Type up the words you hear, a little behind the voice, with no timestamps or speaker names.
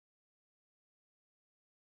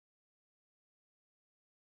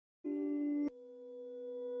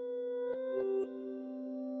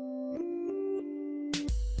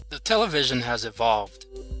The television has evolved.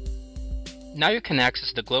 Now you can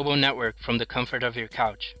access the global network from the comfort of your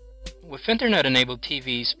couch. With Internet-enabled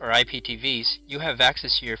TVs or IPTVs, you have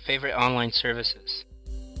access to your favorite online services.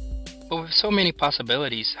 But with so many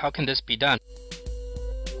possibilities, how can this be done?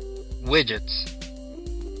 Widgets.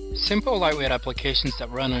 Simple, lightweight applications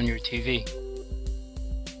that run on your TV.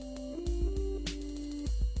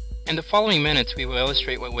 In the following minutes, we will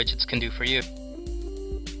illustrate what widgets can do for you.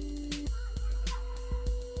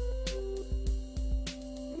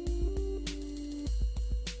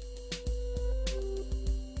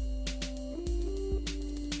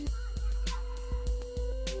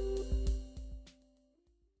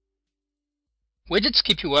 Widgets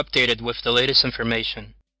keep you updated with the latest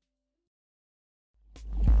information.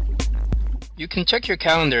 You can check your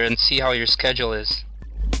calendar and see how your schedule is.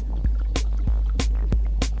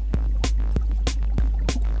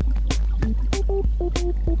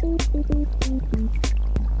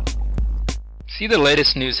 See the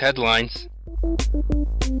latest news headlines.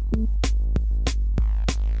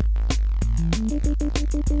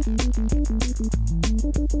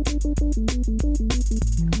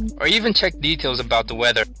 Or even check details about the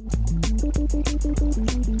weather.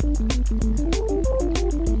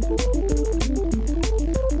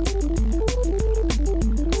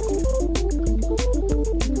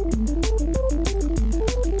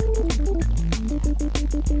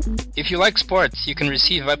 If you like sports, you can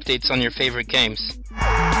receive updates on your favorite games.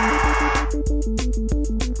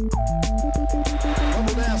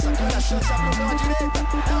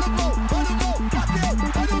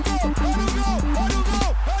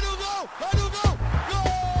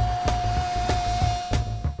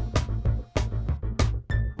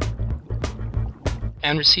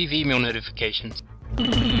 And receive email notifications.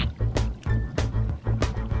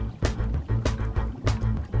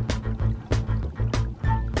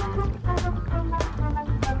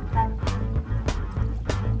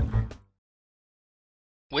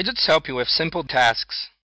 Widgets help you with simple tasks.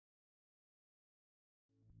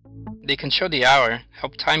 They can show the hour,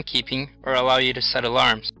 help timekeeping, or allow you to set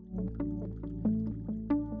alarms.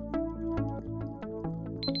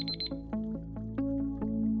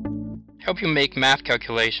 Help you make math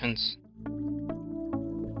calculations.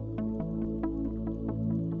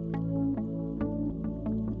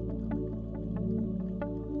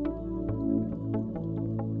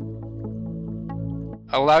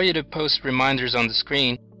 Allow you to post reminders on the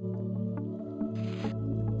screen.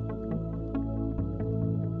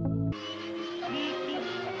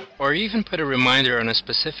 Or even put a reminder on a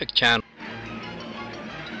specific channel.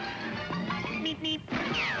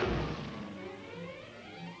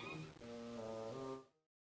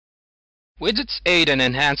 Widgets aid and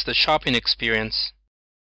enhance the shopping experience.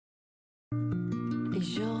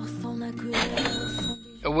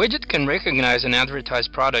 A widget can recognize an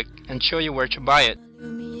advertised product and show you where to buy it,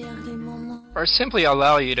 or simply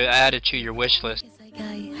allow you to add it to your wish list.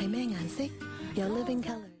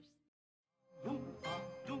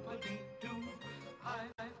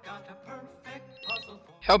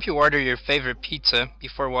 Help you order your favorite pizza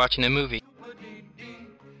before watching a movie.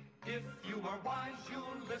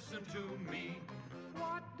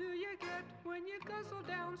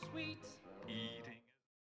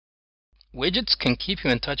 Widgets can keep you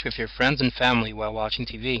in touch with your friends and family while watching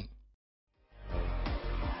TV.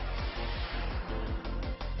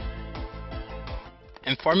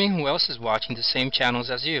 Informing who else is watching the same channels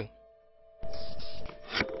as you.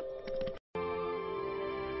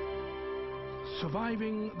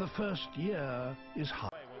 Surviving the first year is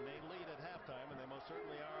hard.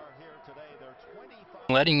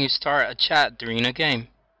 Letting you start a chat during a game.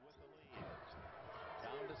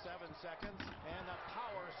 Down to 7 seconds, and a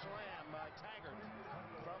power slam by Taggart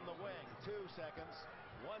from the wing. 2 seconds,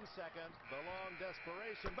 1 second, the long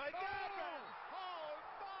desperation by Taggart. Oh,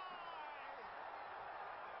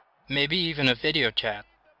 my! Maybe even a video chat.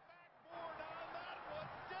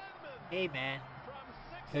 Hey man.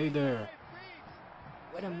 Hey there.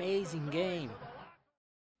 What an amazing game.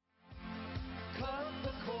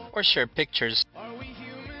 Or share pictures. Are we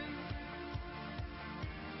human?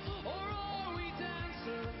 Or are we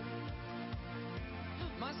dancer?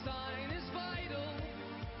 My sign is vital.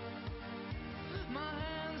 My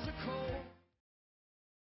hands are cold.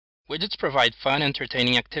 Widgets provide fun,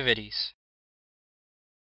 entertaining activities.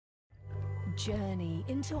 Journey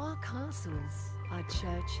into our castles, our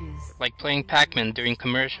churches, Like playing Pac-Man during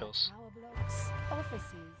commercials. our blocks,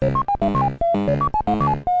 offices.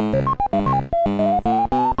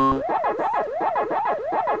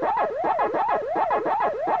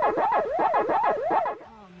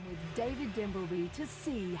 Come with David Dimbleby to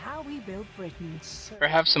see how we built Britain. heightened sense. Or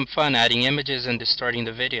have some fun adding images and distorting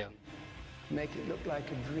the video. Make it look like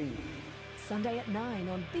a dream. Sunday at 9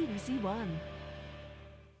 on BBC One.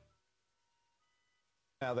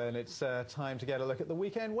 Now then, it's time to get a look at the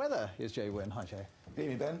weekend weather. Here's Jay Wynn. Hi, Jay. Good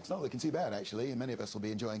evening, Ben. It's not looking too bad, actually, and many of us will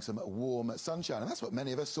be enjoying some warm sunshine, and that's what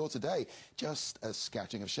many of us saw today. Just a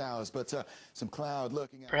scattering of showers, but some cloud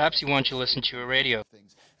lurking. Perhaps you want to listen to a radio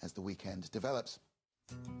things as the weekend develops.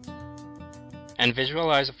 and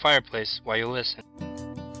visualize a fireplace while you listen.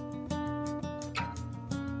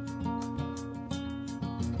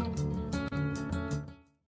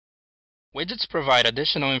 Widgets provide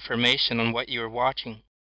additional information on what you are watching.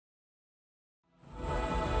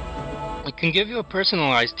 It can give you a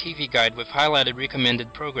personalized TV guide with highlighted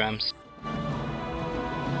recommended programs.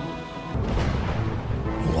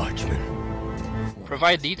 Watchmen.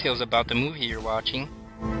 Provide details about the movie you're watching.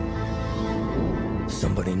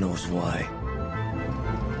 Somebody knows why.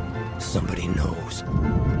 Somebody knows.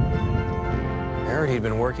 I heard he'd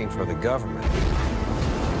been working for the government.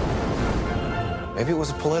 Maybe it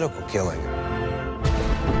was a political killing.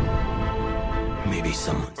 Maybe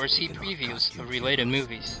someone. Or see previews of related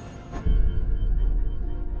movies.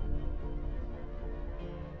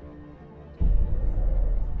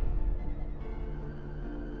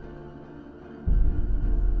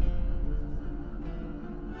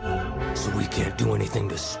 So we can't do anything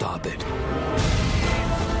to stop it.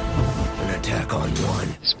 An attack on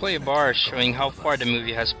one. Display a bar showing how far the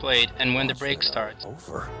movie has played and when the break starts.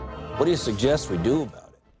 Over. What do you suggest we do about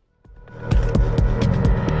it?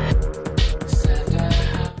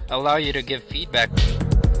 Allow you to give feedback.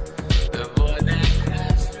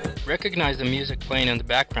 Recognize the music playing in the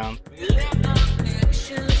background.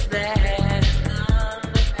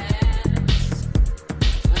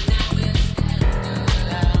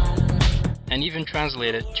 And even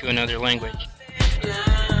translate it to another language.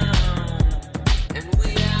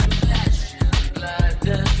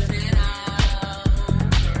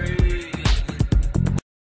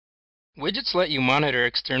 Widgets let you monitor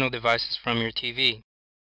external devices from your TV.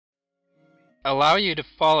 Allow you to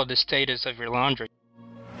follow the status of your laundry.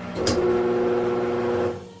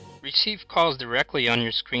 Receive calls directly on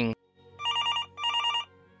your screen.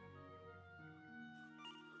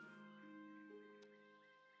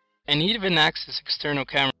 And even access external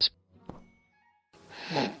cameras.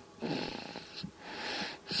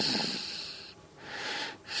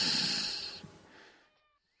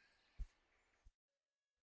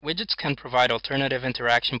 Widgets can provide alternative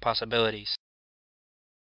interaction possibilities.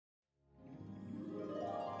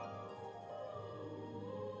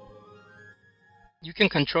 You can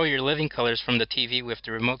control your living colors from the TV with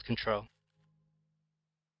the remote control.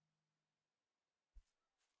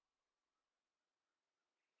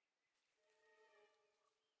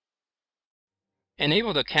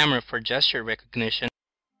 Enable the camera for gesture recognition.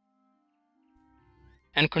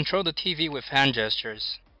 And control the TV with hand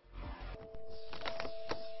gestures.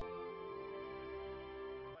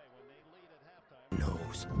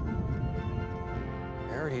 Knows.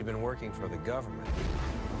 I heard he'd been working for the government.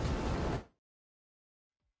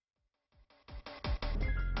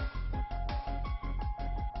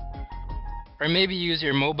 Or maybe use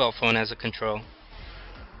your mobile phone as a control.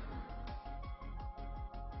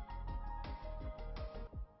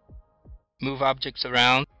 Move objects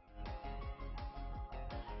around.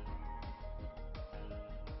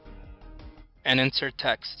 And insert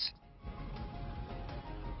texts.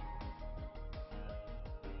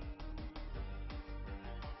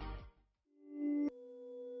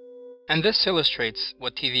 And this illustrates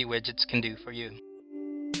what TV widgets can do for you.